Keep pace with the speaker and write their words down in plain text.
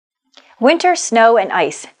Winter, snow, and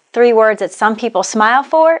ice. 3 words that some people smile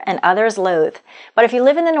for and others loathe. But if you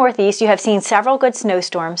live in the Northeast, you have seen several good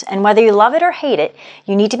snowstorms, and whether you love it or hate it,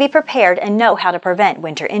 you need to be prepared and know how to prevent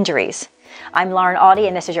winter injuries. I'm Lauren Audie,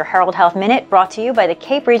 and this is your Herald Health Minute, brought to you by the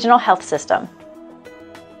Cape Regional Health System.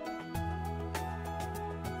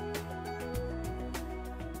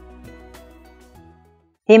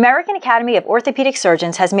 The American Academy of Orthopedic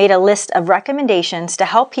Surgeons has made a list of recommendations to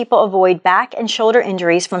help people avoid back and shoulder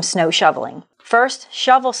injuries from snow shoveling. First,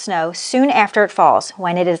 shovel snow soon after it falls,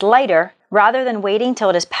 when it is lighter, rather than waiting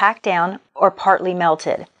till it is packed down or partly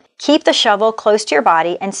melted. Keep the shovel close to your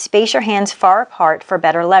body and space your hands far apart for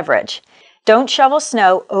better leverage. Don't shovel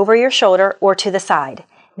snow over your shoulder or to the side.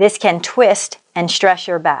 This can twist and stress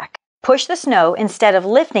your back. Push the snow instead of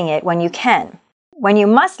lifting it when you can. When you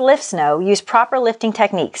must lift snow, use proper lifting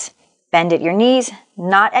techniques. Bend at your knees,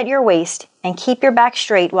 not at your waist, and keep your back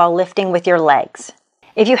straight while lifting with your legs.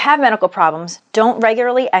 If you have medical problems, don't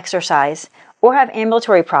regularly exercise, or have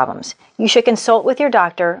ambulatory problems, you should consult with your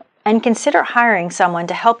doctor and consider hiring someone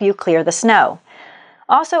to help you clear the snow.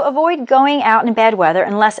 Also, avoid going out in bad weather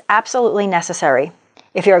unless absolutely necessary.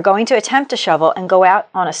 If you are going to attempt to shovel and go out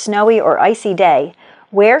on a snowy or icy day,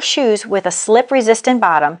 wear shoes with a slip-resistant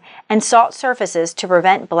bottom and salt surfaces to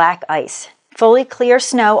prevent black ice. Fully clear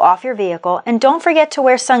snow off your vehicle, and don't forget to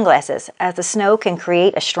wear sunglasses, as the snow can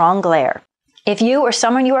create a strong glare. If you or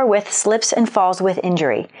someone you are with slips and falls with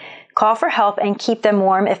injury, call for help and keep them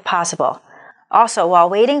warm if possible. Also, while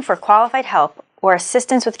waiting for qualified help or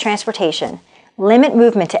assistance with transportation, limit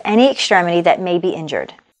movement to any extremity that may be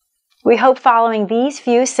injured. We hope following these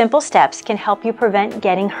few simple steps can help you prevent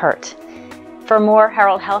getting hurt. For more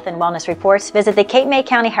Herald Health and Wellness reports, visit the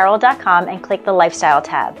CapeMayCountyHerald.com and click the Lifestyle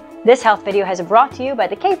tab. This health video has been brought to you by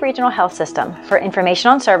the Cape Regional Health System. For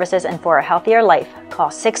information on services and for a healthier life, call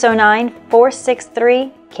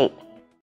 609-463-CAPE.